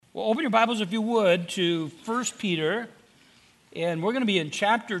Well, open your Bibles, if you would, to 1 Peter, and we're going to be in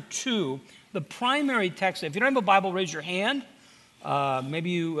chapter 2. The primary text, if you don't have a Bible, raise your hand. Maybe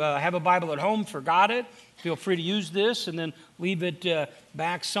you have a Bible at home, forgot it. Feel free to use this and then leave it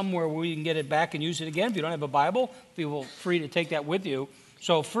back somewhere where you can get it back and use it again. If you don't have a Bible, feel free to take that with you.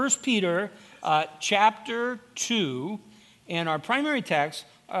 So 1 Peter chapter 2, and our primary text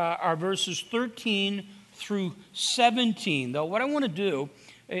are verses 13 through 17. Though what I want to do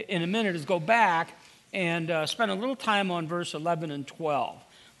in a minute is go back and spend a little time on verse 11 and 12.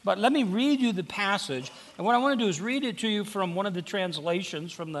 But let me read you the passage. And what I want to do is read it to you from one of the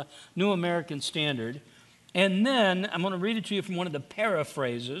translations from the New American Standard. And then I'm going to read it to you from one of the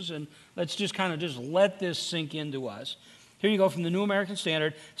paraphrases. And let's just let this sink into us. Here you go from the New American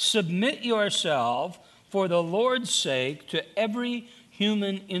Standard. Submit yourself for the Lord's sake to every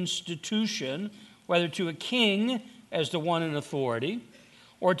human institution, whether to a king as the one in authority,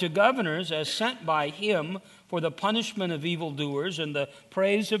 or to governors as sent by him for the punishment of evildoers and the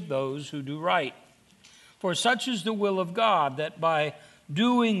praise of those who do right. For such is the will of God, that by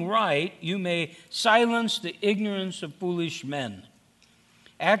doing right you may silence the ignorance of foolish men.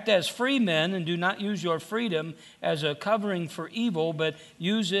 Act as free men and do not use your freedom as a covering for evil, but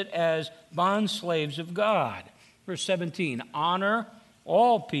use it as bondslaves of God. Verse 17, honor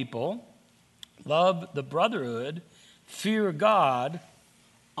all people, love the brotherhood, fear God,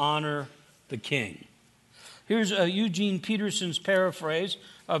 honor the king. Here's Eugene Peterson's paraphrase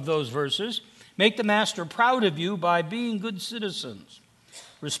of those verses. Make the master proud of you by being good citizens.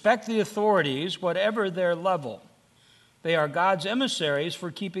 Respect the authorities, whatever their level. They are God's emissaries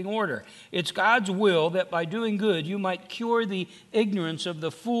for keeping order. It's God's will that by doing good you might cure the ignorance of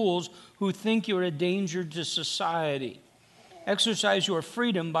the fools who think you're a danger to society. Exercise your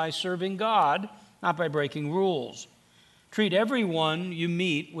freedom by serving God, not by breaking rules. Treat everyone you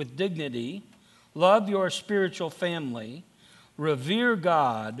meet with dignity. Love your spiritual family. Revere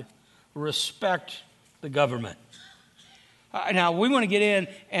God. Respect the government. Now, we want to get in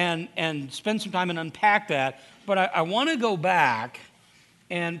and spend some time and unpack that, but I want to go back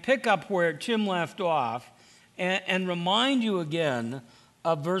and pick up where Tim left off and remind you again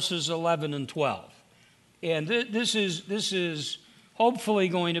of verses 11 and 12. And this is hopefully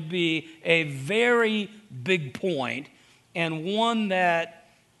going to be a very big point, and one that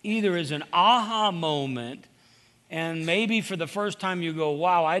either is an aha moment, and maybe for the first time you go,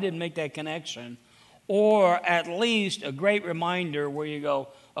 wow, I didn't make that connection, or at least a great reminder where you go,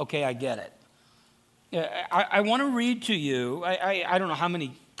 okay, I get it. I want to read to you, I don't know how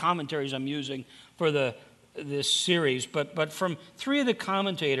many commentaries I'm using for this series, but from three of the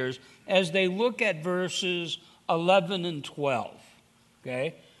commentators as they look at verses 11 and 12,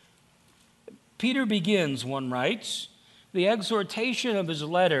 okay? Peter begins, one writes, the exhortation of his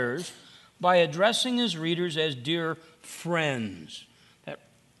letters by addressing his readers as dear friends. That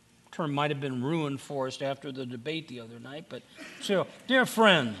term might have been ruined for us after the debate the other night, but so, dear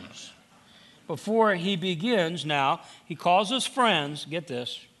friends. Before he begins now, he calls us friends, get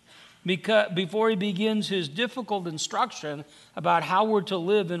this, before he begins his difficult instruction about how we're to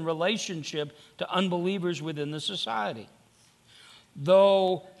live in relationship to unbelievers within the society.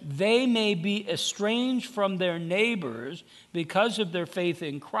 Though they may be estranged from their neighbors because of their faith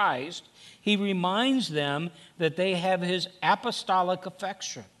in Christ, he reminds them that they have his apostolic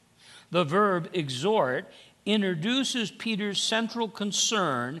affection. The verb exhort introduces Peter's central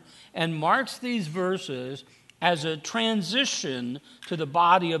concern and marks these verses as a transition to the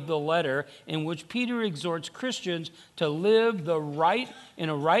body of the letter in which Peter exhorts Christians to live in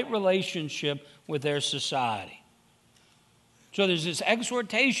a right relationship with their society. So there's this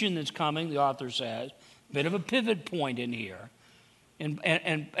exhortation that's coming, the author says, a bit of a pivot point in here.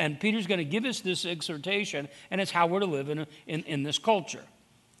 And Peter's going to give us this exhortation, and it's how we're to live in this culture.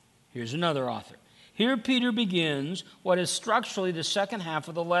 Here's another author. Here Peter begins what is structurally the second half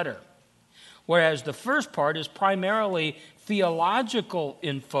of the letter. Whereas the first part is primarily theological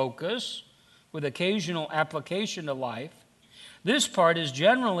in focus, with occasional application to life, this part is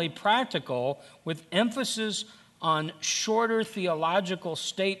generally practical with emphasis on shorter theological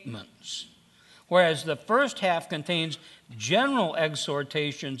statements, whereas the first half contains general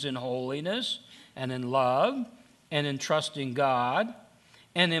exhortations in holiness and in love and in trusting God,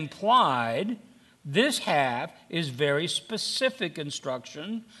 and implied, this half is very specific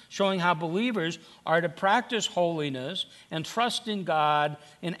instruction showing how believers are to practice holiness and trust in God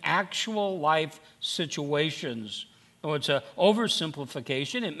in actual life situations. So it's an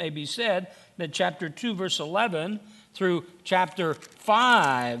oversimplification. It may be said that chapter 2, verse 11 through chapter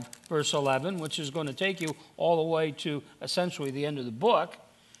 5, verse 11, which is going to take you all the way to essentially the end of the book,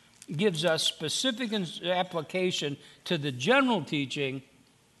 gives us specific application to the general teaching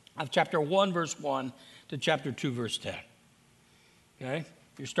of chapter 1, verse 1 to chapter 2, verse 10. Okay?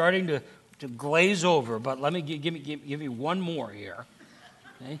 You're starting to glaze over, but let me give you one more here.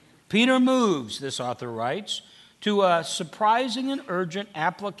 Okay? Peter moves, this author writes, to a surprising and urgent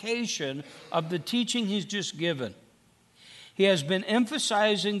application of the teaching he's just given. He has been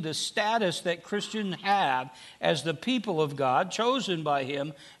emphasizing the status that Christians have as the people of God, chosen by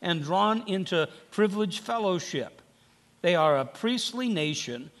him and drawn into privileged fellowship. They are a priestly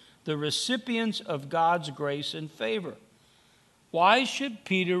nation, the recipients of God's grace and favor. Why should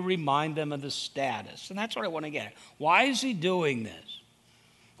Peter remind them of the status? And that's what I want to get at. Why is he doing this?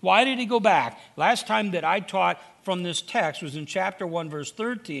 Why did he go back? Last time that I taught from this text was in chapter 1, verse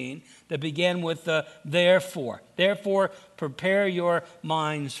 13, that began with the therefore. Therefore, prepare your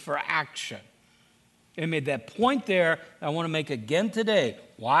minds for action. I made that point there. I want to make again today.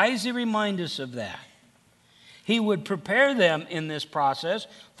 Why does he remind us of that? He would prepare them in this process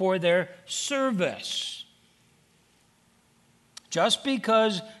for their service. Just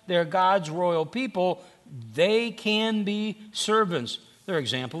because they're God's royal people, they can be servants. Their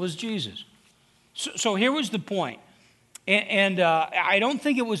example is Jesus. So here was the point. And I don't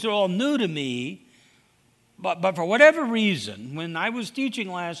think it was all new to me, but for whatever reason, when I was teaching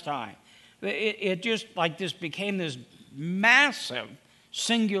last time, it just like this became this massive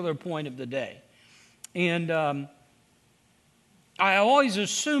singular point of the day. And I always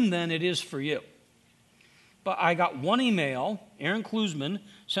assume then it is for you. But I got one email. Aaron Klusman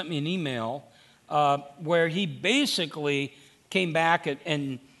sent me an email where he basically came back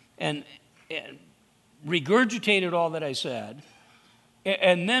and regurgitated all that I said,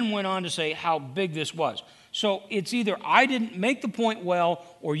 and then went on to say how big this was. So it's either I didn't make the point well,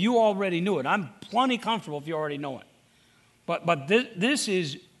 or you already knew it. I'm plenty comfortable if you already know it. But this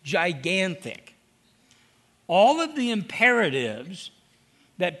is gigantic. All of the imperatives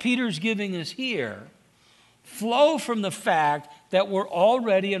that Peter's giving us here flow from the fact that we're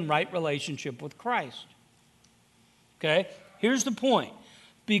already in right relationship with Christ. Okay? Here's the point.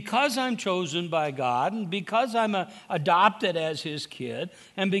 Because I'm chosen by God, and because I'm adopted as his kid,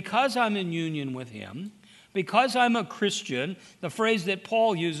 and because I'm in union with him, because I'm a Christian, the phrase that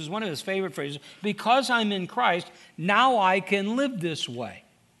Paul uses, one of his favorite phrases, because I'm in Christ, now I can live this way.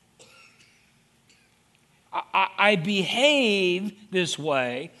 I behave this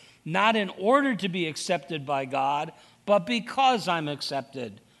way, not in order to be accepted by God, but because I'm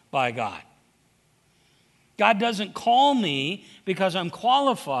accepted by God. God doesn't call me because I'm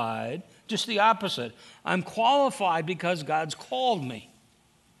qualified, just the opposite. I'm qualified because God's called me.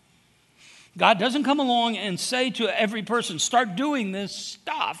 God doesn't come along and say to every person, start doing this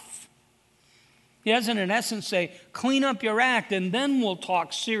stuff. He doesn't, in essence, say, clean up your act and then we'll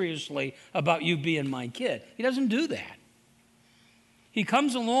talk seriously about you being my kid. He doesn't do that. He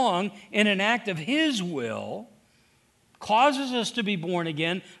comes along in an act of his will, causes us to be born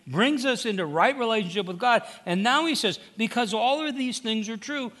again, brings us into right relationship with God, and now he says, because all of these things are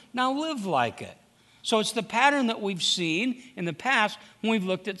true, now live like it. So it's the pattern that we've seen in the past when we've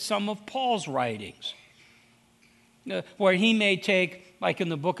looked at some of Paul's writings, where he may take, like in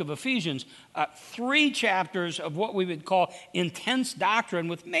the book of Ephesians, 3 chapters of what we would call intense doctrine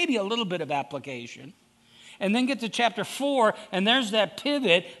with maybe a little bit of application, and then get to chapter 4, and there's that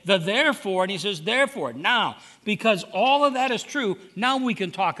pivot, the therefore, and he says, therefore, now, because all of that is true, now we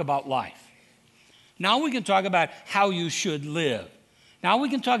can talk about life. Now we can talk about how you should live. Now we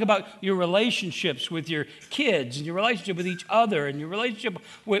can talk about your relationships with your kids, and your relationship with each other, and your relationship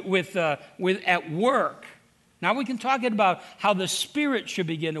with at work. Now we can talk about how the Spirit should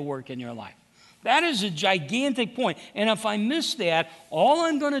begin to work in your life. That is a gigantic point. And if I miss that, all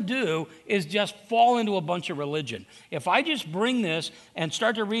I'm going to do is just fall into a bunch of religion. If I just bring this and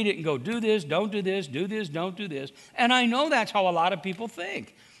start to read it and go, do this, don't do this, do this, don't do this. And I know that's how a lot of people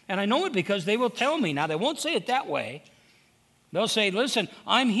think. And I know it because they will tell me. Now, they won't say it that way. They'll say, listen,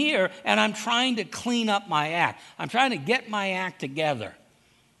 I'm here and I'm trying to clean up my act. I'm trying to get my act together.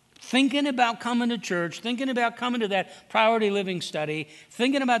 Thinking about coming to church, thinking about coming to that priority living study,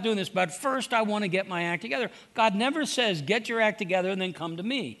 thinking about doing this, but first I want to get my act together. God never says, get your act together and then come to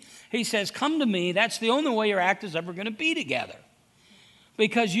me. He says, come to me. That's the only way your act is ever going to be together.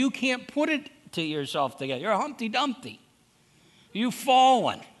 Because you can't put it to yourself together. You're a Humpty Dumpty. You've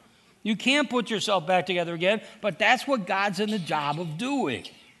fallen. You can't put yourself back together again, but that's what God's in the job of doing.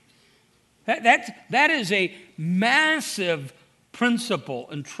 That is a massive principle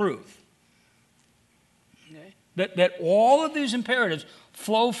and truth. Okay? That all of these imperatives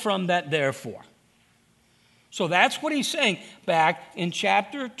flow from that therefore. So that's what he's saying back in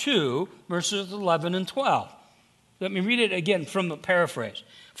chapter 2, verses 11 and 12. Let me read it again from the paraphrase.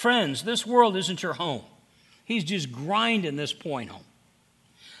 Friends, this world isn't your home. He's just grinding this point home.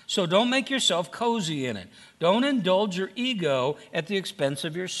 So don't make yourself cozy in it. Don't indulge your ego at the expense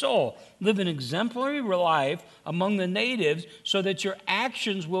of your soul. Live an exemplary life among the natives so that your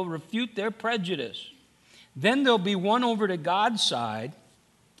actions will refute their prejudice. Then they'll be won over to God's side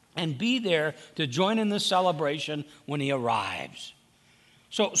and be there to join in the celebration when he arrives.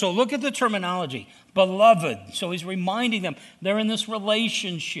 So look at the terminology. Beloved. So he's reminding them they're in this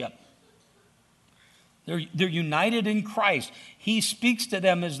relationship. They're united in Christ. He speaks to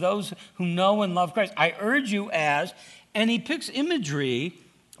them as those who know and love Christ. I urge you as, and he picks imagery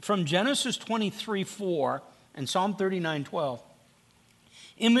from Genesis 23:4 and Psalm 39:12.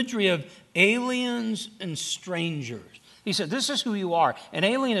 Imagery of aliens and strangers. He said, this is who you are. An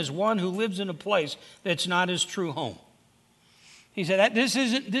alien is one who lives in a place that's not his true home. He said, this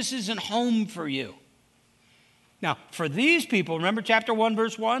isn't home for you. Now, for these people, remember chapter 1,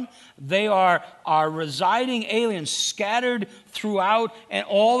 verse 1? They are residing aliens scattered throughout and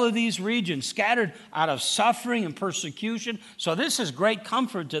all of these regions, scattered out of suffering and persecution. So this is great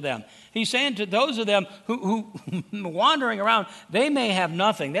comfort to them. He's saying to those of them who wandering around, they may have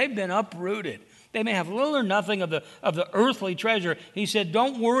nothing. They've been uprooted. They may have little or nothing of the earthly treasure. He said,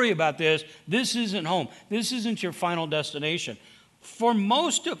 don't worry about this. This isn't home. This isn't your final destination. For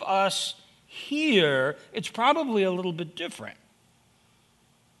most of us here, it's probably a little bit different.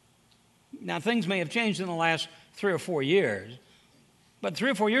 Now, things may have changed in the last 3 or 4 years. But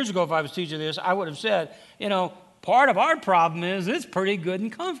 3 or 4 years ago, if I was teaching this, I would have said, part of our problem is it's pretty good and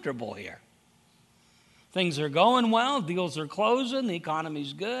comfortable here. Things are going well. Deals are closing. The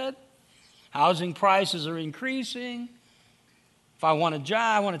economy's good. Housing prices are increasing. If I want a job,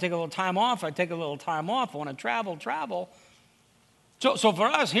 I want to take a little time off, I take a little time off. I want to travel. So for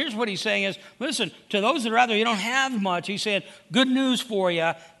us, here's what he's saying is, listen, to those that rather you don't have much, he's saying, good news for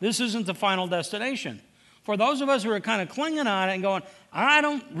you, this isn't the final destination. For those of us who are kind of clinging on it and going, I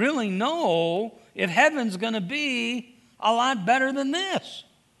don't really know if heaven's going to be a lot better than this.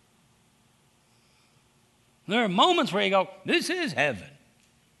 There are moments where you go, this is heaven.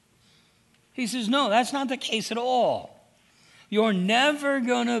 He says, no, that's not the case at all. You're never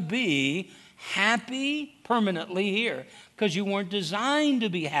going to be happy permanently here because you weren't designed to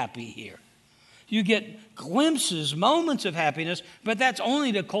be happy here. You get glimpses, moments of happiness, but that's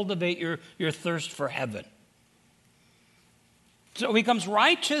only to cultivate your thirst for heaven. So he comes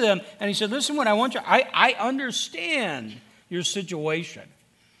right to them and he said, listen, what I want you, I understand your situation.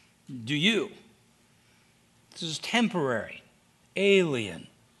 Do you? This is temporary, alien,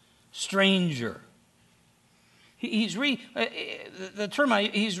 stranger. He's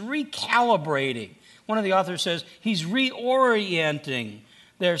recalibrating. One of the authors says he's reorienting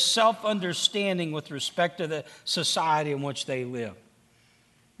their self-understanding with respect to the society in which they live.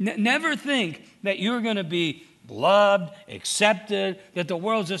 Never think that you're going to be loved, accepted, that the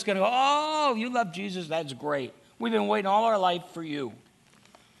world's just going to go, oh, you love Jesus, that's great. We've been waiting all our life for you.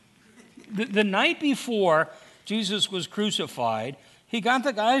 The night before Jesus was crucified, he got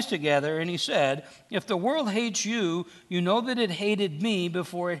the guys together and he said, if the world hates you, you know that it hated me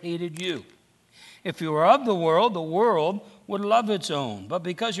before it hated you. If you were of the world would love its own. But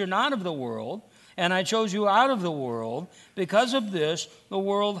because you're not of the world, and I chose you out of the world, because of this, the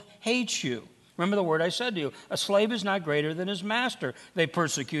world hates you. Remember the word I said to you, a slave is not greater than his master. They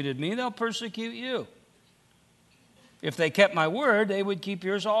persecuted me, they'll persecute you. If they kept my word, they would keep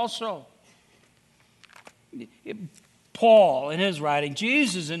yours also. Paul in his writing,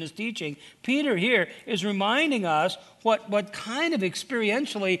 Jesus in his teaching, Peter here is reminding us what kind of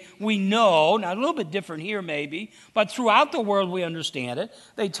experientially we know, now a little bit different here maybe, but throughout the world we understand it.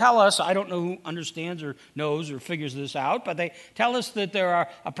 They tell us, I don't know who understands or knows or figures this out, but they tell us that there are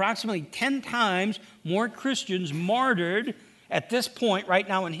approximately 10 times more Christians martyred at this point right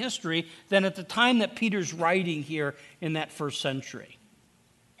now in history than at the time that Peter's writing here in that first century.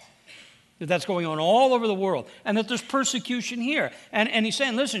 That's going on all over the world, and that there's persecution here. And he's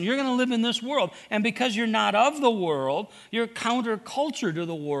saying, listen, you're going to live in this world, and because you're not of the world, you're counterculture to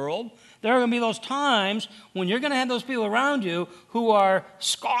the world, there are going to be those times when you're going to have those people around you who are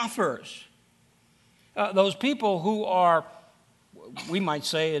scoffers. Those people who are, we might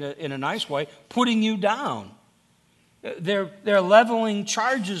say in a nice way, putting you down. They're leveling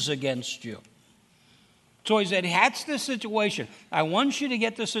charges against you. So he said, that's the situation. I want you to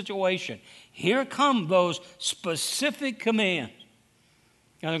get the situation. Here come those specific commands.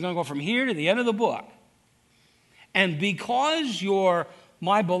 Now they're going to go from here to the end of the book. And because you're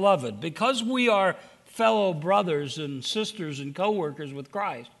my beloved, because we are fellow brothers and sisters and co-workers with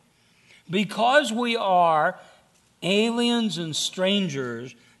Christ. Because we are aliens and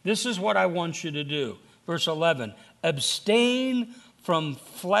strangers, this is what I want you to do. Verse 11, abstain from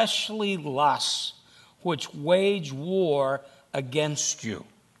fleshly lusts which wage war against you.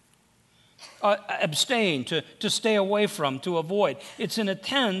 Abstain, to stay away from, to avoid. It's in a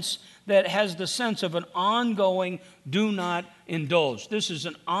tense that has the sense of an ongoing do not indulge. This is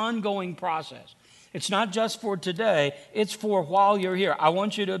an ongoing process. It's not just for today, it's for while you're here. I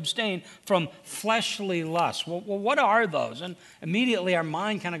want you to abstain from fleshly lusts. Well, what are those? And immediately our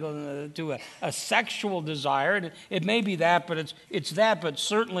mind kind of goes to a sexual desire. And it may be that, but it's that, but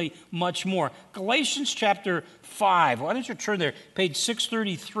certainly much more. Galatians chapter 5. Why don't you turn there? Page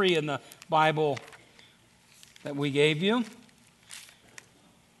 633 in the Bible that we gave you.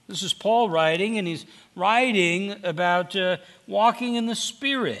 This is Paul writing, and he's writing about walking in the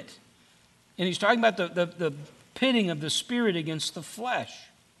Spirit. And he's talking about the pitting of the Spirit against the flesh.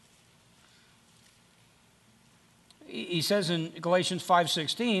 He says in Galatians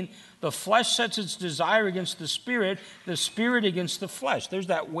 5:16, the flesh sets its desire against the Spirit against the flesh. There's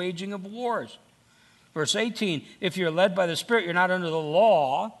that waging of wars. Verse 18, if you're led by the Spirit, you're not under the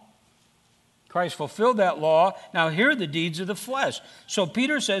law. Christ fulfilled that law. Now here are the deeds of the flesh. So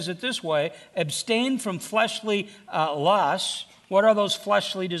Peter says it this way, abstain from fleshly lusts. What are those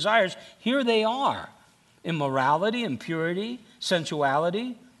fleshly desires? Here they are. Immorality, impurity,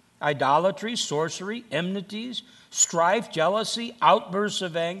 sensuality, idolatry, sorcery, enmities, strife, jealousy, outbursts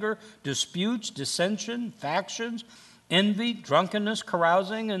of anger, disputes, dissension, factions, envy, drunkenness,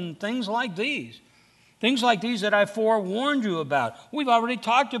 carousing, and things like these. Things like these that I forewarned you about. We've already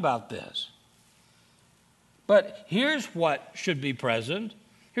talked about this. But here's what should be present.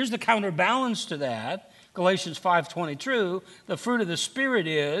 Here's the counterbalance to that. Galatians 5:22, the fruit of the Spirit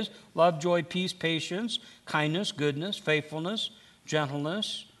is love, joy, peace, patience, kindness, goodness, faithfulness,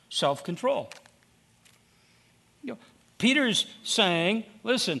 gentleness, self-control. Peter's saying,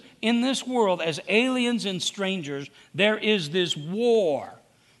 listen, in this world, as aliens and strangers, there is this war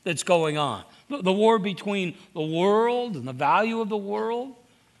that's going on. The war between the world and the value of the world.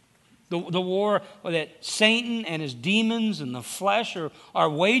 The war that Satan and his demons and the flesh are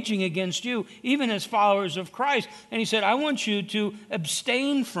waging against you, even as followers of Christ. And he said, I want you to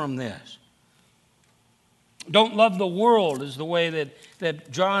abstain from this. Don't love the world is the way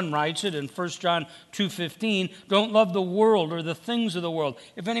that John writes it in 1 John 2:15. Don't love the world or the things of the world.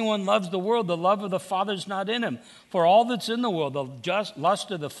 If anyone loves the world, the love of the Father is not in him. For all that's in the world, the just lust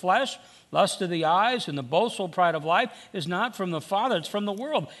of the flesh, lust of the eyes, and the boastful pride of life is not from the Father, it's from the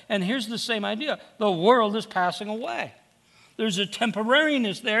world. And here's the same idea. The world is passing away. There's a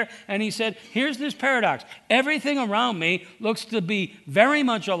temporariness there. And he said, here's this paradox. Everything around me looks to be very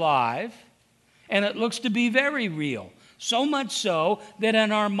much alive, and it looks to be very real. So much so that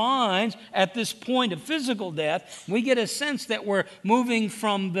in our minds, at this point of physical death, we get a sense that we're moving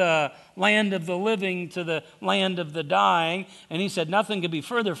from the land of the living to the land of the dying. And he said, nothing could be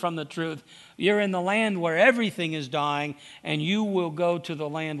further from the truth. You're in the land where everything is dying, and you will go to the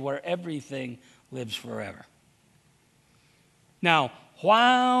land where everything lives forever. Now,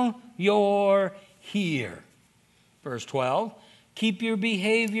 while you're here, verse 12, keep your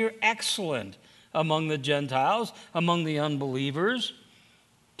behavior excellent among the Gentiles, among the unbelievers.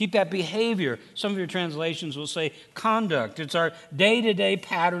 Keep that behavior. Some of your translations will say conduct. It's our day-to-day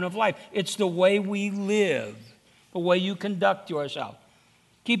pattern of life. It's the way we live, the way you conduct yourself.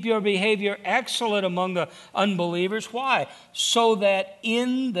 Keep your behavior excellent among the unbelievers. Why? So that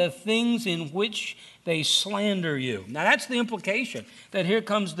in the things in which they slander you. Now that's the implication, that here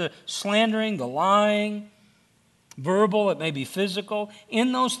comes the slandering, the lying, verbal, it may be physical.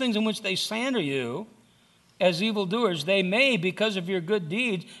 In those things in which they slander you as evildoers, they may, because of your good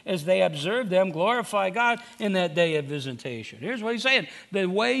deeds, as they observe them, glorify God in that day of visitation. Here's what he's saying. The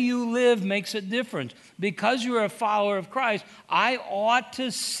way you live makes a difference. Because you're a follower of Christ, I ought to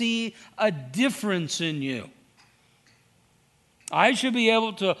see a difference in you. I should be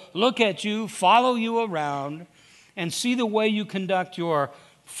able to look at you, follow you around, and see the way you conduct your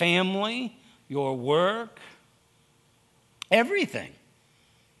family, your work, everything.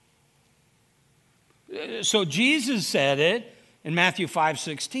 So Jesus said it in Matthew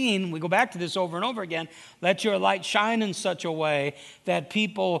 5:16. We go back to this over and over again. Let your light shine in such a way that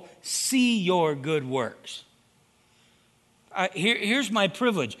people see your good works. Here's my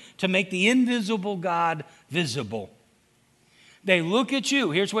privilege, to make the invisible God visible. They look at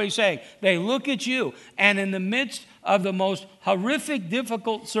you. Here's what he's saying. They look at you, and in the midst of the most horrific,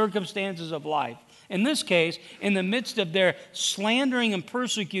 difficult circumstances of life, In this case, in the midst of their slandering and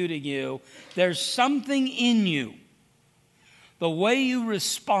persecuting you, there's something in you. The way you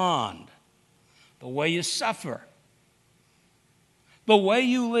respond, the way you suffer, the way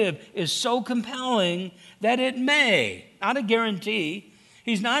you live is so compelling that it may, not a guarantee.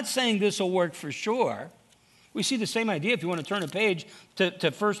 He's not saying this will work for sure. We see the same idea if you want to turn a page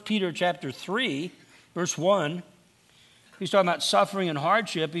to 1 Peter chapter 3, verse 1. He's talking about suffering and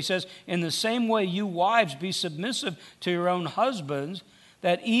hardship. He says, in the same way, you wives, be submissive to your own husbands,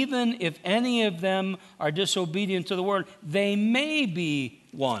 that even if any of them are disobedient to the word, they may be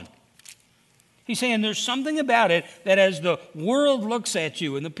won. He's saying there's something about it that as the world looks at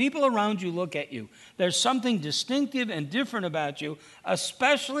you and the people around you look at you, there's something distinctive and different about you,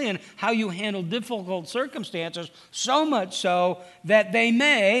 especially in how you handle difficult circumstances, so much so that they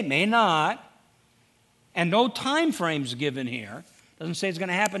may not, and no time frame's given here. Doesn't say it's going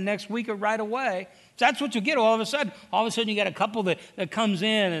to happen next week or right away. So that's what you get all of a sudden. All of a sudden you got a couple that comes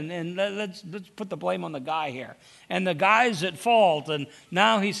in and let's put the blame on the guy here. And the guy's at fault. And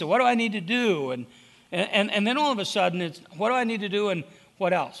now he said, what do I need to do? And then all of a sudden it's, what do I need to do and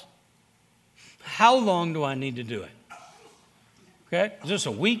what else? How long do I need to do it? Okay? Is this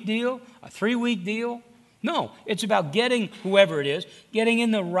a week deal? A 3-week deal? No. It's about getting, whoever it is, getting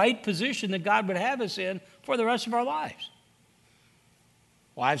in the right position that God would have us in for the rest of our lives.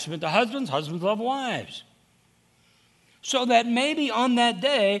 Wives submit to husbands, husbands love wives. So that maybe on that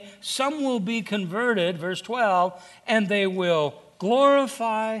day, some will be converted, verse 12, and they will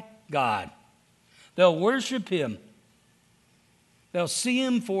glorify God. They'll worship Him. They'll see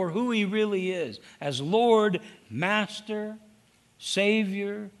Him for who He really is, as Lord, Master,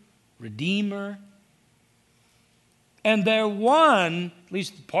 Savior, Redeemer. And their one, at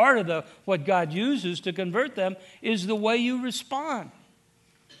least part of what God uses to convert them, is the way you respond.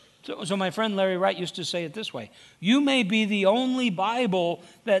 So my friend Larry Wright used to say it this way: you may be the only Bible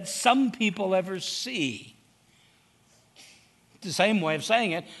that some people ever see. The same way of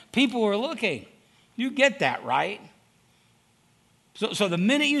saying it, people are looking. You get that, right? So the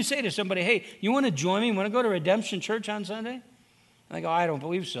minute you say to somebody, hey, you want to join me? You want to go to Redemption Church on Sunday? And they go, I don't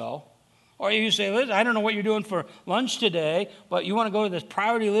believe so. Or you say, listen, I don't know what you're doing for lunch today, but you want to go to this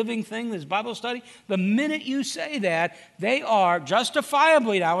priority living thing, this Bible study? The minute you say that, they are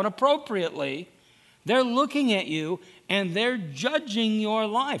justifiably now and appropriately, they're looking at you and they're judging your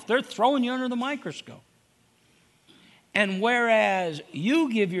life. They're throwing you under the microscope. And whereas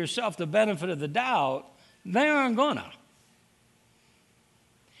you give yourself the benefit of the doubt, they aren't gonna.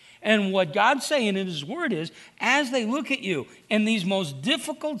 And what God's saying in His Word is, as they look at you in these most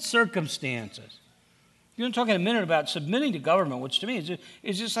difficult circumstances, you're going to talk in a minute about submitting to government, which to me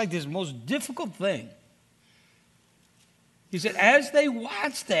is just like this most difficult thing. He said, as they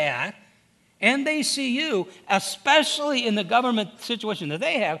watch that, and they see you, especially in the government situation that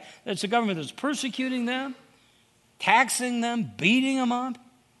they have, that's a government that's persecuting them, taxing them, beating them up,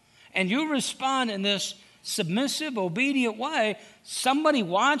 and you respond in this submissive, obedient way, somebody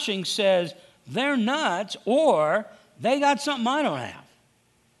watching says, they're nuts, or they got something I don't have.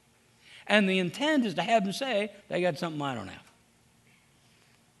 And the intent is to have them say, they got something I don't have.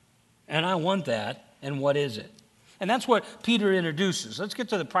 And I want that, and what is it? And that's what Peter introduces. Let's get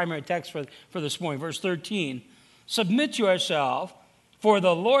to the primary text for this morning, verse 13. Submit yourself for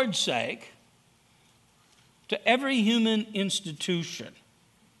the Lord's sake to every human institution,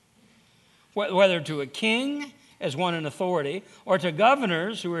 whether to a king as one in authority, or to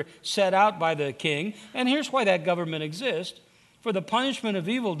governors who are set out by the king. And here's why that government exists: for the punishment of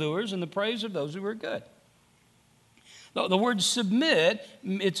evildoers and the praise of those who are good. The word submit,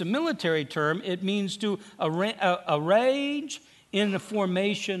 it's a military term. It means to arrange in a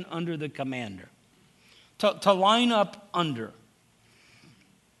formation under the commander, to line up under.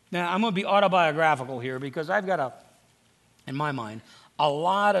 Now, I'm going to be autobiographical here because I've got in my mind, a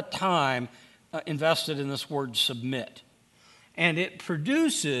lot of time invested in this word submit. And it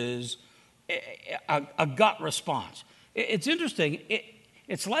produces a gut response. It's interesting.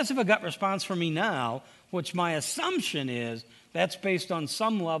 It's less of a gut response for me now, which my assumption is that's based on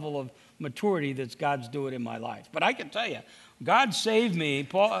some level of maturity that God's doing in my life. But I can tell you, God saved me.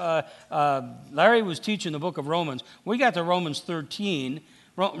 Larry was teaching the book of Romans. We got to Romans 13.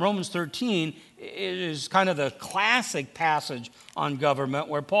 Romans 13 is kind of the classic passage on government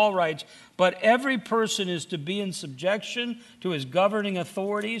where Paul writes, but every person is to be in subjection to his governing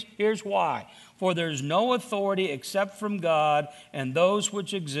authorities. Here's why. For there's no authority except from God, and those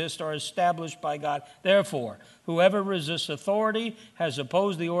which exist are established by God. Therefore, whoever resists authority has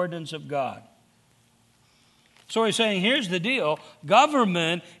opposed the ordinance of God. So he's saying, here's the deal.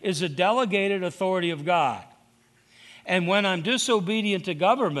 Government is a delegated authority of God. And when I'm disobedient to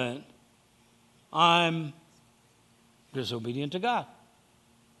government, I'm disobedient to God.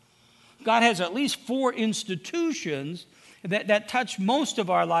 God has at least 4 institutions that touch most of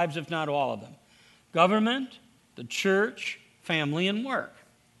our lives, if not all of them. Government, the church, family, and work.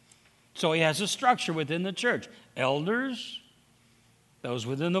 So he has a structure within the church. Elders, those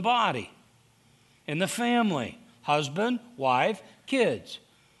within the body. In the family, husband, wife, kids.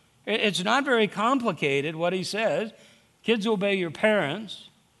 It's not very complicated what he says. Kids, obey your parents.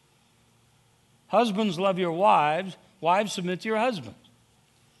 Husbands, love your wives. Wives, submit to your husbands.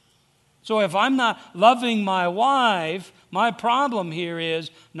 So if I'm not loving my wife, my problem here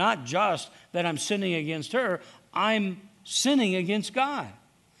is not just that I'm sinning against her, I'm sinning against God.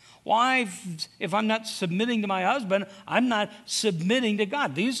 Wives, if I'm not submitting to my husband, I'm not submitting to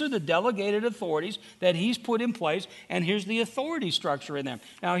God. These are the delegated authorities that he's put in place, and here's the authority structure in them.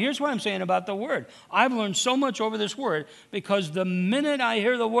 Now, here's what I'm saying about the word. I've learned so much over this word because the minute I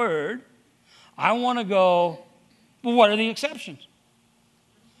hear the word, I want to go, well, what are the exceptions?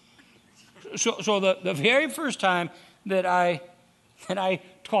 So the very first time that I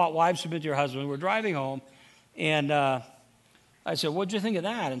taught wives submit to your husband, we're driving home, and I said, what'd you think of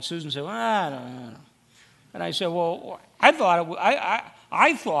that? And Susan said, well, I don't know. And I said, well, I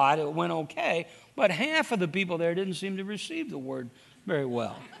thought it went okay, but half of the people there didn't seem to receive the word very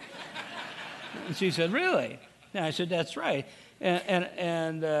well. And she said, really? And I said, that's right.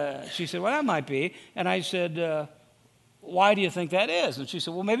 And she said, well, that might be. And I said, why do you think that is? And she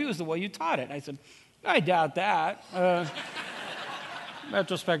said, well, maybe it was the way you taught it. And I said, I doubt that.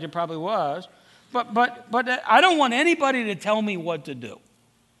 Retrospect, it probably was. But I don't want anybody to tell me what to do.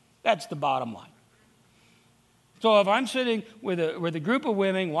 That's the bottom line. So if I'm sitting with a group of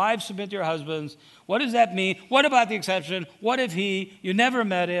women, wives submit to your husbands, what does that mean? What about the exception? What if you never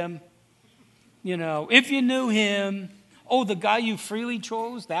met him? If you knew him, oh, the guy you freely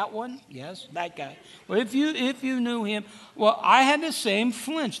chose, that one? Yes, that guy. Well, if you knew him, well, I had the same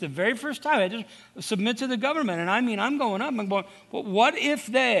flinch the very first time. I just submit to the government. And I'm going up, I'm going, well, what if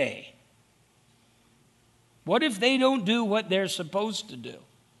they don't do what they're supposed to do?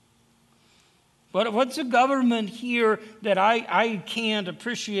 But what's the government here that I can't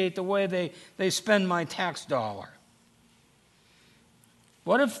appreciate the way they spend my tax dollar?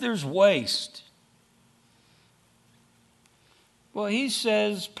 What if there's waste? Well, he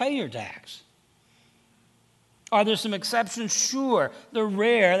says, pay your tax. Are there some exceptions? Sure. They're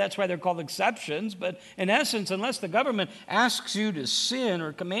rare. That's why they're called exceptions. But in essence, unless the government asks you to sin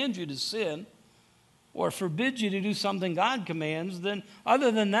or commands you to sin or forbids you to do something God commands, then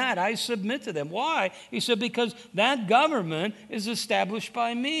other than that, I submit to them. Why? He said, because that government is established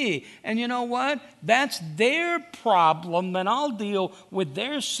by me. And you know what? That's their problem, and I'll deal with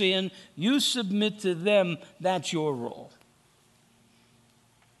their sin. You submit to them. That's your role.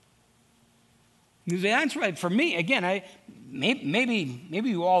 You say, that's right. For me, again, maybe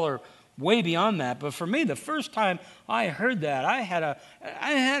you all are way beyond that, but for me, the first time I heard that, I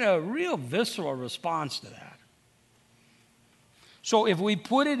had a real visceral response to that. So if we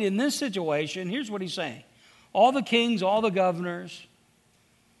put it in this situation, here's what he's saying. All the kings, all the governors,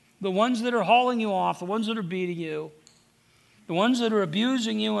 the ones that are hauling you off, the ones that are beating you, the ones that are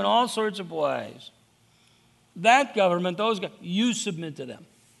abusing you in all sorts of ways, that government, those guys, you submit to them.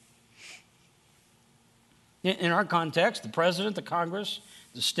 In our context, the president, the Congress,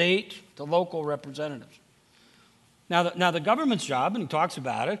 the state, the local representatives. Now the government's job, and he talks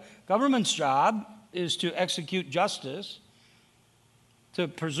about it, government's job is to execute justice, to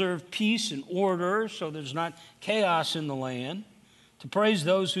preserve peace and order so there's not chaos in the land, to praise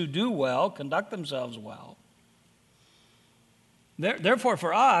those who do well, conduct themselves well. Therefore,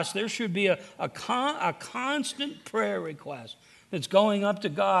 for us, there should be a constant prayer request that's going up to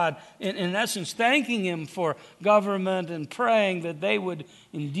God, in essence, thanking him for government and praying that they would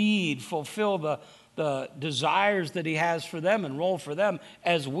indeed fulfill the desires that he has for them and role for them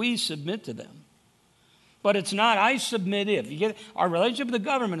as we submit to them. But it's not, I submit if. Our relationship with the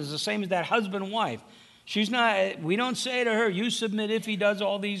government is the same as that husband and wife. We don't say to her, you submit if he does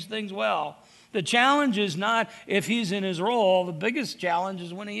all these things well. The challenge is not if he's in his role. The biggest challenge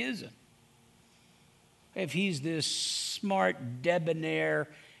is when he isn't. If he's this smart, debonair,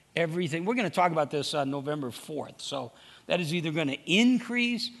 everything. We're going to talk about this on November 4th. So that is either going to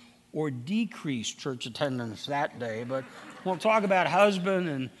increase or decrease church attendance that day. But we'll talk about husband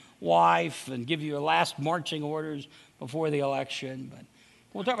and wife and give you your last marching orders before the election. But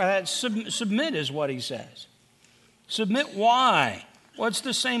we'll talk about that. Submit is what he says. Submit why? Well, it's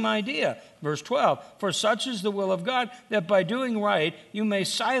the same idea. Verse 12, for such is the will of God, that by doing right you may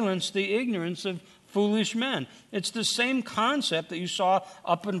silence the ignorance of foolish men. It's the same concept that you saw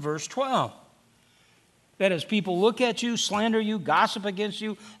up in verse 12. That as people look at you, slander you, gossip against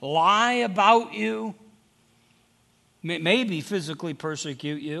you, lie about you, maybe physically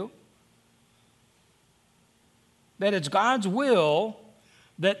persecute you, that it's God's will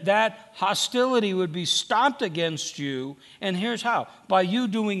that hostility would be stopped against you. And here's how: by you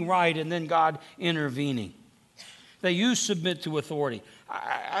doing right and then God intervening. That you submit to authority.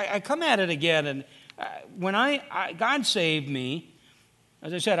 I come at it again, and when God saved me,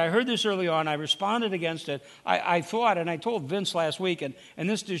 as I said, I heard this early on. I responded against it. I thought, and I told Vince last week, and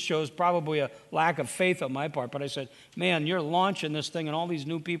this just shows probably a lack of faith on my part, but I said, man, you're launching this thing, and all these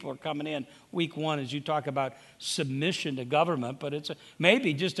new people are coming in week one as you talk about submission to government, but it's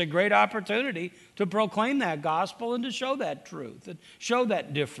maybe just a great opportunity to proclaim that gospel and to show that truth and show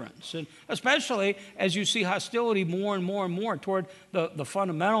that difference. And especially as you see hostility more and more and more toward the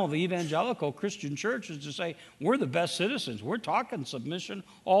fundamental of the evangelical Christian church is to say, we're the best citizens. We're talking submission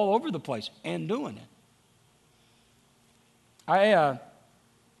all over the place and doing it. I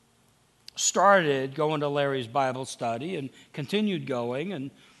started going to Larry's Bible study and continued going,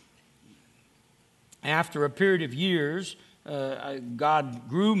 and after a period of years, God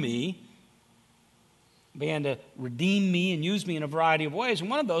grew me, began to redeem me and use me in a variety of ways. And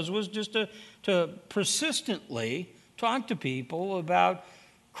one of those was just to persistently talk to people about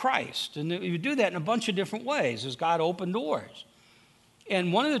Christ. And you do that in a bunch of different ways as God opened doors.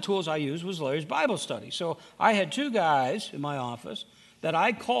 And one of the tools I used was Larry's Bible study. So I had two guys in my office that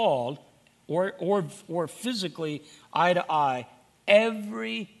I called or physically eye to eye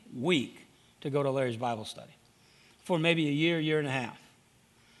every week to go to Larry's Bible study for maybe a year and a half.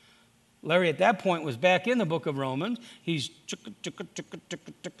 Larry at that point was back in the book of Romans. He's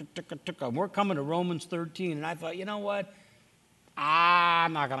we're coming to Romans 13, and I thought, you know what?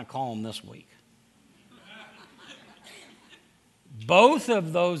 I'm not going to call him this week. Both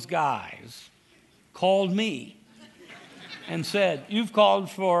of those guys called me and said, you've called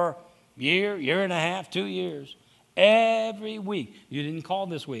for year and a half, 2 years, every week. You didn't call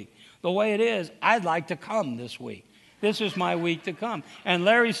this week. The way it is, I'd like to come this week. This is my week to come. And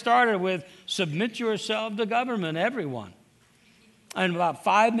Larry started with, submit yourself to government, everyone. And about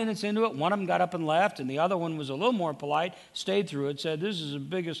 5 minutes into it, one of them got up and left, and the other one was a little more polite, stayed through it, said, this is the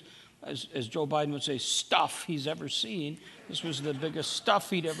biggest, as Joe Biden would say, stuff he's ever seen. This was the biggest stuff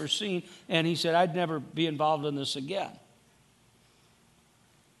he'd ever seen. And he said, I'd never be involved in this again.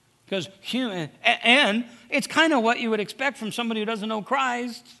 Because and it's kind of what you would expect from somebody who doesn't know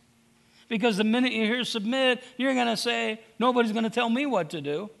Christ. Because the minute you hear submit, you're going to say, nobody's going to tell me what to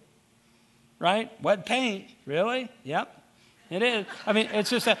do. Right? Wet paint. Really? Yep. It is. I mean, it's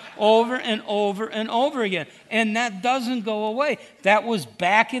just that over and over and over again. And that doesn't go away. That was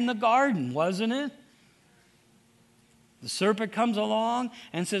back in the garden, wasn't it? The serpent comes along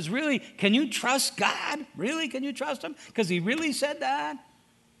and says, really, can you trust God? Really? Can you trust him? Because he really said that?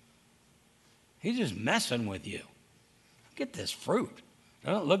 He's just messing with you. Get this fruit.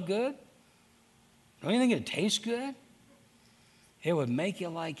 Doesn't it look good? Don't you think it tastes good? It would make you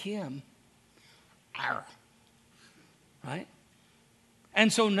like him. Arr. Right?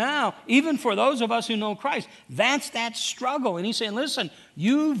 And so now, even for those of us who know Christ, that's that struggle. And he's saying, listen,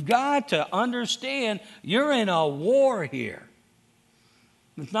 you've got to understand you're in a war here.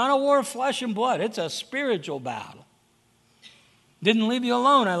 It's not a war of flesh and blood. It's a spiritual battle. Didn't leave you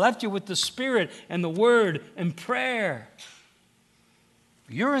alone. I left you with the Spirit and the Word and prayer.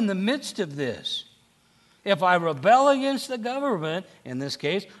 You're in the midst of this. If I rebel against the government, in this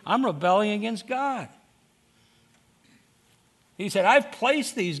case, I'm rebelling against God. He said, I've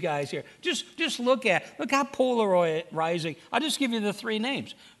placed these guys here. Just look how polarizing. I'll just give you the three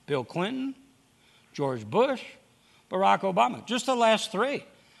names. Bill Clinton, George Bush, Barack Obama. Just the last three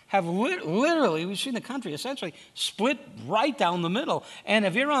have literally, we've seen the country essentially split right down the middle. And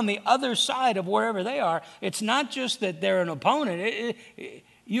if you're on the other side of wherever they are, it's not just that they're an opponent.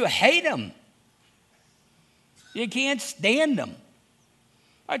 You hate them. You can't stand them.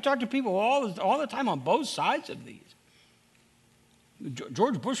 I talk to people all the time on both sides of these.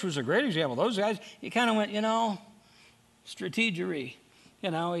 George Bush was a great example. Those guys, you kind of went, strategery.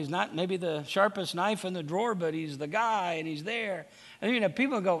 He's not maybe the sharpest knife in the drawer, but he's the guy, and he's there. And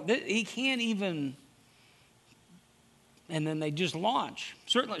people go, he can't even, and then they just launch.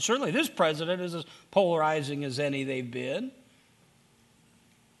 Certainly this president is as polarizing as any they've been.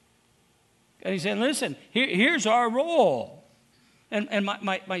 And he's saying, listen, here's our role. And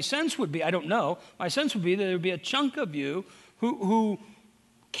my sense would be, I don't know, my sense would be that there would be a chunk of you who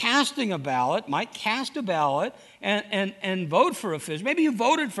casting a ballot, might cast a ballot and vote for officials. Maybe you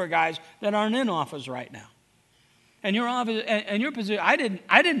voted for guys that aren't in office right now. And your position, I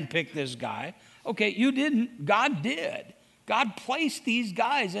didn't pick this guy. Okay, you didn't. God did. God placed these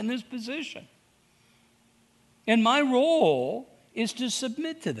guys in this position. And my role is to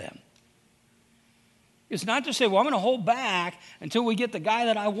submit to them. It's not to say, well, I'm going to hold back until we get the guy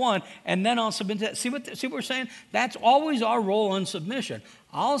that I want, and then I'll submit to that. See what we're saying? That's always our role in submission.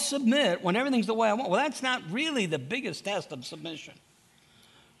 I'll submit when everything's the way I want. Well, that's not really the biggest test of submission.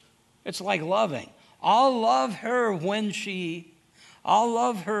 It's like loving. I'll love her I'll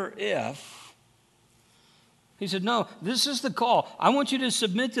love her if. He said, no, this is the call. I want you to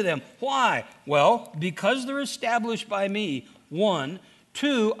submit to them. Why? Well, because they're established by me. 1.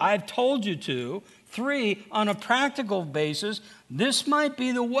 2, I've told you to. 3, on a practical basis, this might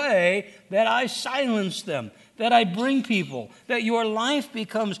be the way that I silence them, that I bring people, that your life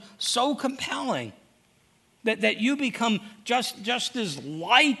becomes so compelling, that you become just as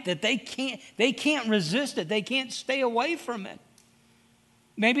light that they can't resist it. They can't stay away from it.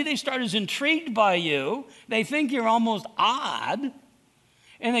 Maybe they start as intrigued by you. They think you're almost odd.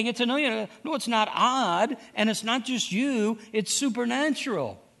 And they get to know you. No, it's not odd. And it's not just you. It's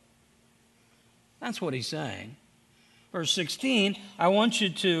supernatural. That's what he's saying. Verse 16, I want you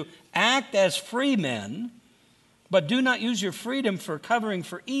to act as free men, but do not use your freedom for covering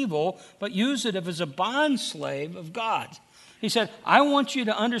for evil, but use it as a bond slave of God. He said, I want you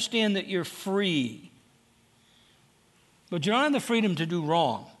to understand that you're free, but you don't have the freedom to do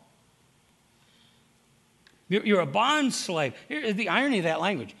wrong. You're a bond slave. Here's the irony of that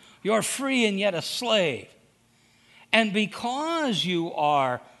language. You're free and yet a slave. And because you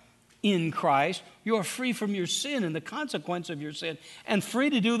are in Christ, you're free from your sin and the consequence of your sin, and free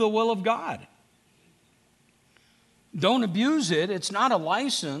to do the will of God. Don't abuse it. It's not a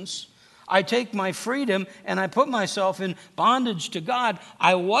license. I take my freedom and I put myself in bondage to God.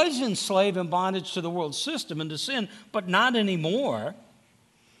 I was enslaved in bondage to the world system and to sin, but not anymore.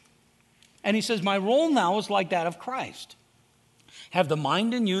 And he says, my role now is like that of Christ. Have the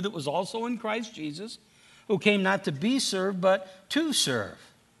mind in you that was also in Christ Jesus, who came not to be served, but to serve.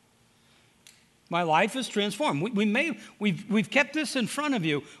 My life is transformed. We've kept this in front of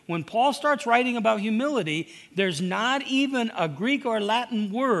you. When Paul starts writing about humility, there's not even a Greek or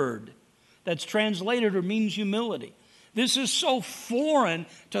Latin word that's translated or means humility. This is so foreign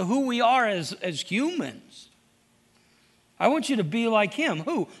to who we are as humans. I want you to be like him.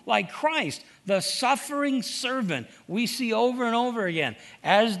 Who? Like Christ, the suffering servant we see over and over again.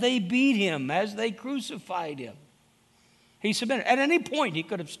 As they beat him, as they crucified him, he submitted. At any point, he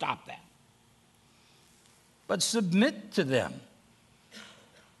could have stopped that. But submit to them.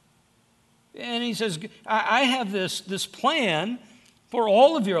 And he says, I have this plan for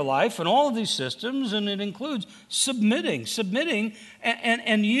all of your life and all of these systems, and it includes submitting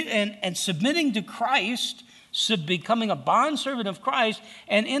and submitting to Christ, becoming a bondservant of Christ,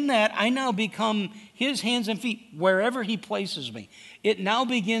 and in that I now become his hands and feet wherever he places me. It now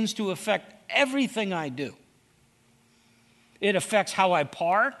begins to affect everything I do. It affects how I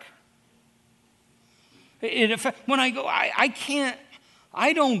park. When I go,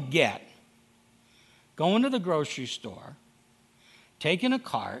 I don't get going to the grocery store, taking a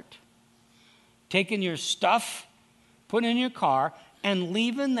cart, taking your stuff, putting it in your car, and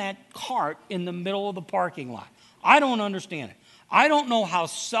leaving that cart in the middle of the parking lot. I don't understand it. I don't know how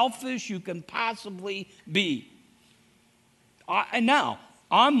selfish you can possibly be. Now,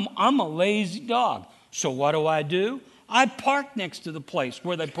 I'm a lazy dog. So what do? I park next to the place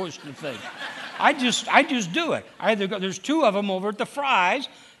where they push the thing. I just do it. There's 2 of them over at the Fry's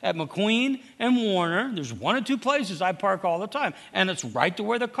at McQueen and Warner. There's 1 or 2 places I park all the time, and it's right to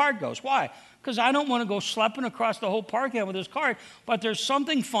where the cart goes. Why? Because I don't want to go schlepping across the whole parking lot with this cart, but there's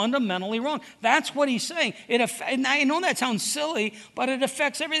something fundamentally wrong. That's what he's saying. And I know that sounds silly, but it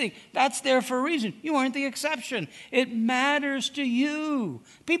affects everything. That's there for a reason. You aren't the exception. It matters to you.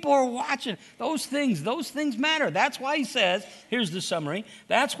 People are watching. Those things matter. That's why he says, here's the summary,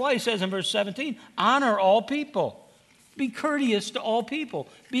 that's why he says in verse 17, honor all people. Be courteous to all people.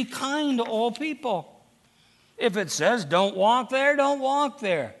 Be kind to all people. If it says don't walk there, don't walk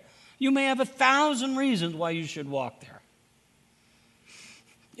there. You may have 1,000 reasons why you should walk there.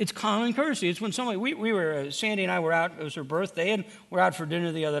 It's common courtesy. It's when somebody, Sandy and I were out, it was her birthday, and we're out for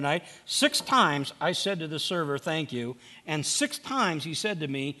dinner the other night. 6 times I said to the server, thank you, and 6 times he said to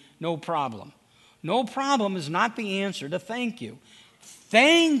me, no problem. No problem is not the answer to thank you.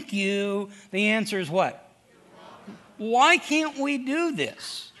 Thank you, the answer is what? Why can't we do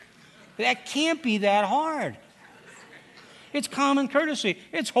this? That can't be that hard. It's common courtesy.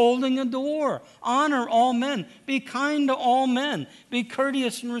 It's holding a door. Honor all men. Be kind to all men. Be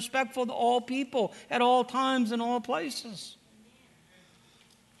courteous and respectful to all people at all times and all places.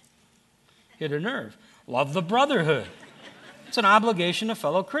 Hit a nerve. Love the brotherhood. It's an obligation to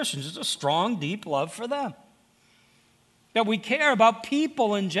fellow Christians. It's a strong, deep love for them. That we care about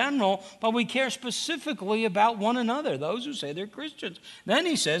people in general, but we care specifically about one another, those who say they're Christians. Then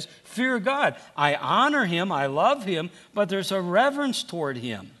he says, fear God. I honor him, I love him, but there's a reverence toward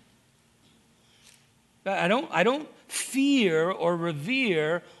him. I don't fear or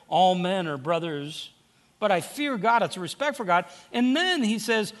revere all men or brothers, but I fear God. It's a respect for God. And then he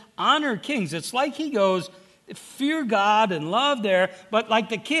says, honor kings. It's like he goes, fear God and love there, but like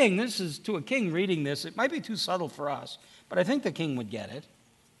the king, this is to a king reading this, it might be too subtle for us. But I think the king would get it.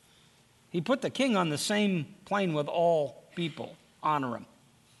 He put the king on the same plane with all people. Honor him.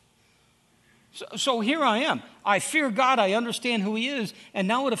 So here I am. I fear God. I understand who he is. And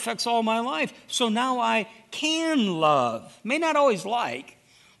now it affects all my life. So now I can love. May not always like,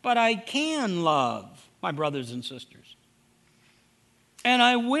 but I can love my brothers and sisters. And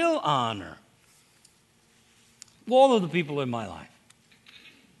I will honor all of the people in my life.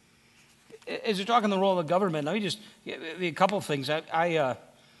 As you're talking the role of the government, let me just a couple of things. I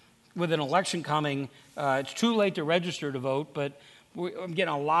with an election coming, it's too late to register to vote, but I'm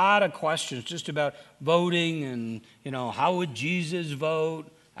getting a lot of questions just about voting and, how would Jesus vote?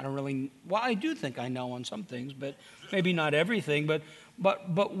 I don't really, I do think I know on some things, but maybe not everything.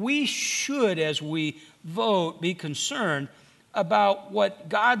 But we should, as we vote, be concerned about what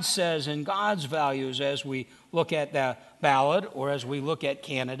God says and God's values as we look at the ballot or as we look at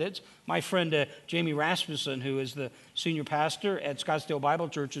candidates. My friend Jamie Rasmussen, who is the senior pastor at Scottsdale Bible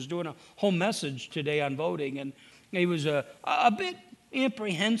Church, is doing a whole message today on voting. And he was a bit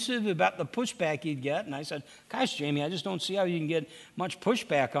apprehensive about the pushback he'd get. And I said, gosh, Jamie, I just don't see how you can get much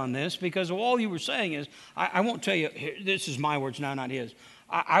pushback on this, because all you were saying is, I won't tell you, this is my words now, not his.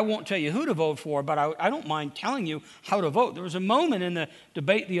 I won't tell you who to vote for, but I don't mind telling you how to vote. There was a moment in the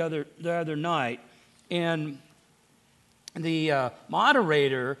debate the other night, and the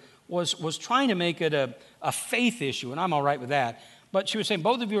moderator was trying to make it a faith issue, and I'm all right with that. But she was saying,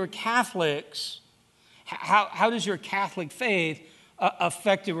 both of you are Catholics. How does your Catholic faith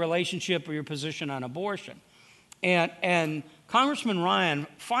affect your relationship or your position on abortion? And Congressman Ryan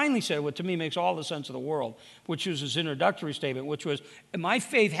finally said what to me makes all the sense of the world, which was his introductory statement, which was, my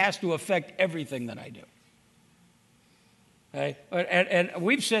faith has to affect everything that I do. Okay? And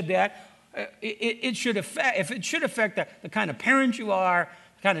we've said that. It should affect, if it should affect the kind of parent you are,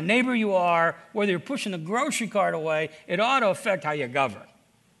 the kind of neighbor you are, whether you're pushing the grocery cart away, it ought to affect how you govern.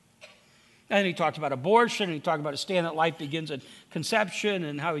 And he talked about abortion, and he talked about a stand that life begins at conception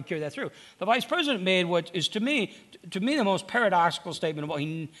and how we carry that through. The vice president made what is to me the most paradoxical statement of all.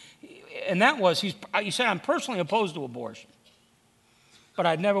 And that was, he said, I'm personally opposed to abortion, but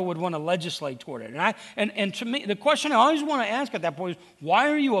I never would want to legislate toward it. And to me, the question I always want to ask at that point is,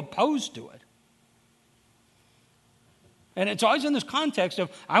 why are you opposed to it? And it's always in this context of,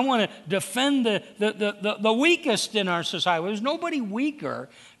 I want to defend the weakest in our society. There's nobody weaker,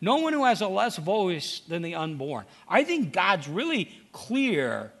 no one who has a less voice than the unborn. I think God's really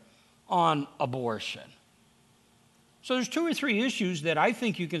clear on abortion. So there's 2 or 3 issues that I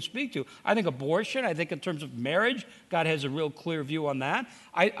think you can speak to. I think abortion, I think in terms of marriage, God has a real clear view on that.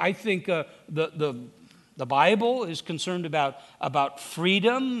 I think the Bible is concerned about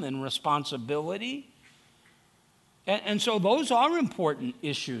freedom and responsibility. And so those are important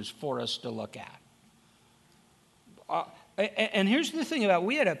issues for us to look at. And here's the thing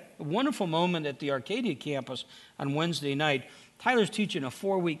we had a wonderful moment at the Arcadia campus on Wednesday night. Tyler's teaching a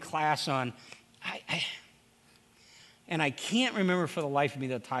 4-week class on, and I can't remember for the life of me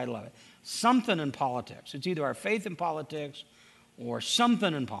the title of it, something in politics. It's either our faith in politics or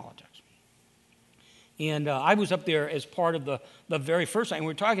something in politics. And I was up there as part of the very first time. And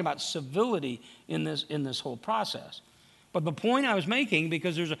we're talking about civility in this whole process. But the point I was making,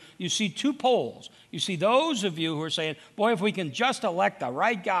 because you see 2 poles. You see those of you who are saying, boy, if we can just elect the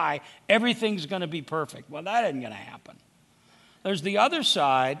right guy, everything's going to be perfect. Well, that isn't going to happen. There's the other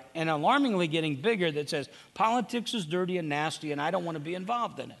side, and alarmingly getting bigger, that says politics is dirty and nasty, and I don't want to be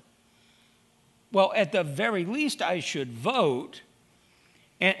involved in it. Well, at the very least, I should vote.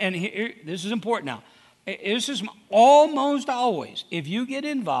 And here, this is important now. This is almost always, if you get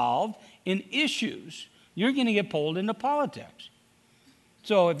involved in issues, you're going to get pulled into politics.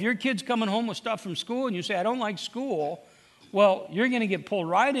 So if your kid's coming home with stuff from school and you say, I don't like school, well, you're going to get pulled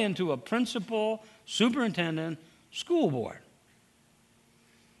right into a principal, superintendent, school board.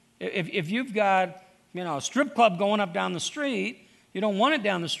 If you've got A strip club going up down the street, you don't want it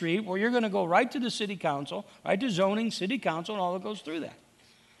down the street, well, you're going to go right to the city council, right to zoning, city council, and all that goes through that.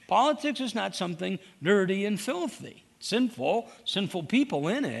 Politics is not something dirty and filthy, sinful people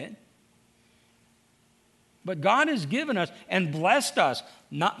in it. But God has given us and blessed us,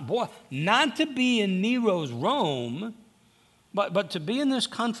 not to be in Nero's Rome, but to be in this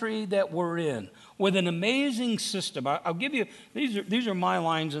country that we're in with an amazing system. I'll give you, these are my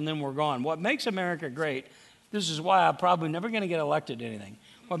lines and then we're gone. What makes America great, this is why I'm probably never going to get elected to anything.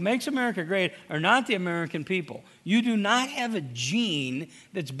 What makes America great are not the American people. You do not have a gene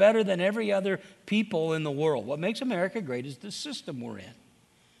that's better than every other people in the world. What makes America great is the system we're in.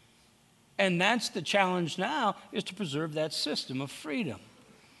 And that's the challenge now, is to preserve that system of freedom,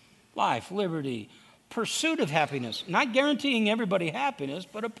 life, liberty, pursuit of happiness. Not guaranteeing everybody happiness,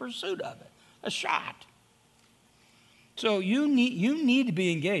 but a pursuit of it, a shot. So you need to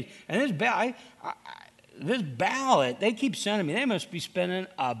be engaged. And this ballot, they keep sending me, they must be spending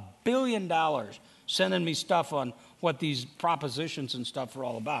 $1 billion sending me stuff on what these propositions and stuff are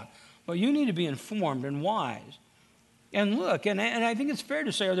all about. But you need to be informed and wise. And look, and I think it's fair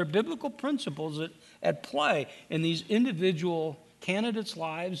to say, are there biblical principles at play in these individual candidates'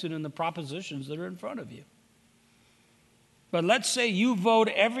 lives and in the propositions that are in front of you? But let's say you vote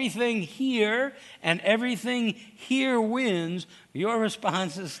everything here and everything here wins, your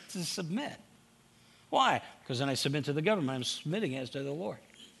response is to submit. Why? Because then I submit to the government. I'm submitting as to the Lord.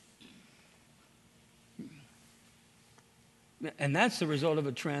 And that's the result of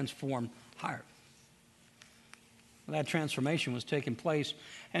a transformed heart. That transformation was taking place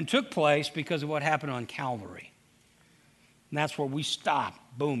and took place because of what happened on Calvary. And that's where we stop,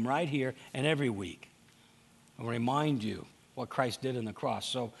 boom, right here and every week. I'll remind you what Christ did on the cross.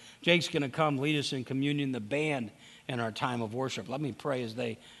 So Jake's going to come lead us in communion, the band, in our time of worship. Let me pray as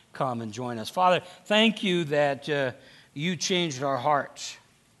they come and join us. Father, thank you that you changed our hearts.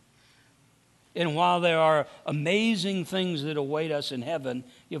 And while there are amazing things that await us in heaven,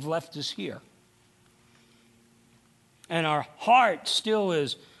 you've left us here. And our heart still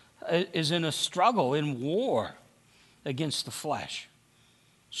is in a struggle, in war against the flesh,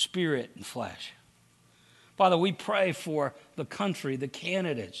 spirit and flesh. Father, we pray for the country, the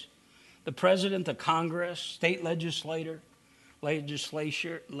candidates, the president, the Congress, state legislation.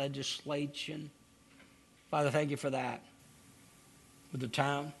 Father, thank you for that. For the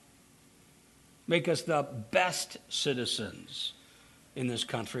town. Make us the best citizens in this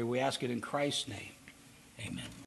country. We ask it in Christ's name. Amen.